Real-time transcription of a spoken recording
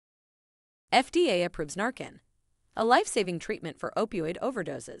FDA approves Narcan, a life-saving treatment for opioid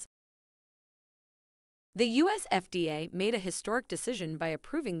overdoses. The US FDA made a historic decision by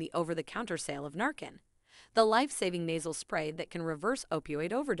approving the over-the-counter sale of Narcan, the life-saving nasal spray that can reverse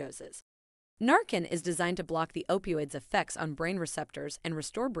opioid overdoses. Narcan is designed to block the opioid's effects on brain receptors and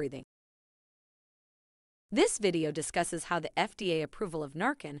restore breathing. This video discusses how the FDA approval of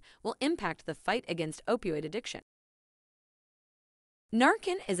Narcan will impact the fight against opioid addiction.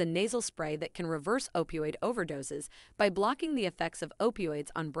 Narcan is a nasal spray that can reverse opioid overdoses by blocking the effects of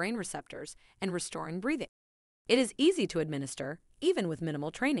opioids on brain receptors and restoring breathing. It is easy to administer, even with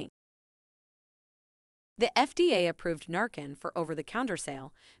minimal training. The FDA approved Narcan for over-the-counter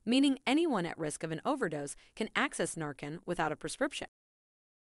sale, meaning anyone at risk of an overdose can access Narcan without a prescription.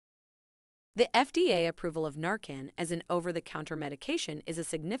 The FDA approval of Narcan as an over-the-counter medication is a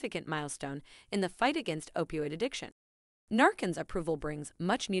significant milestone in the fight against opioid addiction. Narcan's approval brings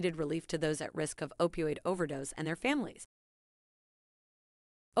much-needed relief to those at risk of opioid overdose and their families.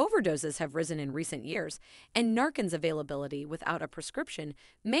 Overdoses have risen in recent years, and Narcan's availability without a prescription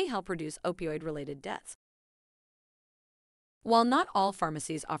may help reduce opioid-related deaths. While not all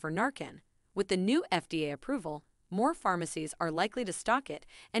pharmacies offer Narcan, with the new FDA approval, more pharmacies are likely to stock it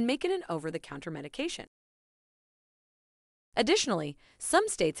and make it an over-the-counter medication. Additionally, some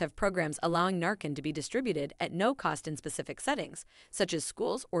states have programs allowing Narcan to be distributed at no cost in specific settings, such as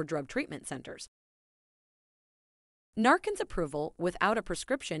schools or drug treatment centers. Narcan's approval without a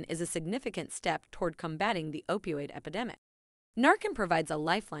prescription is a significant step toward combating the opioid epidemic. Narcan provides a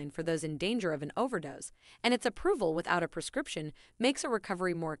lifeline for those in danger of an overdose, and its approval without a prescription makes a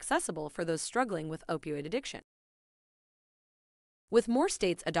recovery more accessible for those struggling with opioid addiction. With more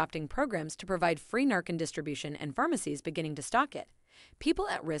states adopting programs to provide free Narcan distribution and pharmacies beginning to stock it, people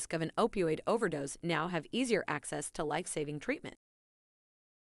at risk of an opioid overdose now have easier access to life-saving treatment.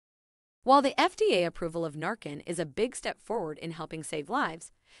 While the FDA approval of Narcan is a big step forward in helping save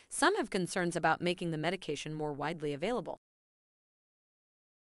lives, some have concerns about making the medication more widely available.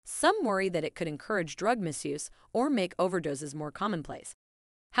 Some worry that it could encourage drug misuse or make overdoses more commonplace.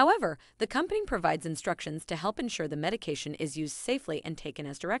 However, the company provides instructions to help ensure the medication is used safely and taken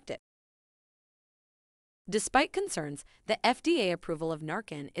as directed. Despite concerns, the FDA approval of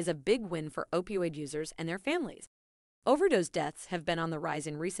Narcan is a big win for opioid users and their families. Overdose deaths have been on the rise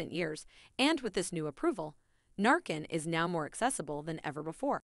in recent years, and with this new approval, Narcan is now more accessible than ever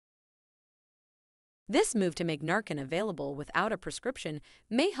before. This move to make Narcan available without a prescription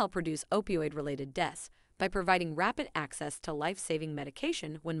may help reduce opioid-related deaths by providing rapid access to life-saving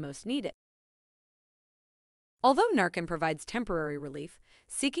medication when most needed. Although Narcan provides temporary relief,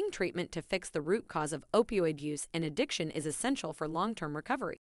 seeking treatment to fix the root cause of opioid use and addiction is essential for long-term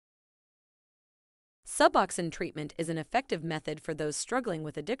recovery. Suboxone treatment is an effective method for those struggling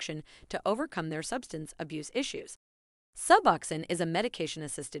with addiction to overcome their substance abuse issues. Suboxone is a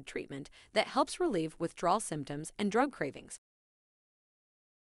medication-assisted treatment that helps relieve withdrawal symptoms and drug cravings.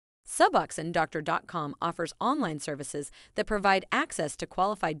 SuboxoneDoctor.com offers online services that provide access to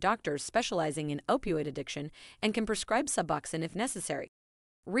qualified doctors specializing in opioid addiction and can prescribe Suboxone if necessary.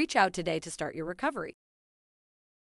 Reach out today to start your recovery.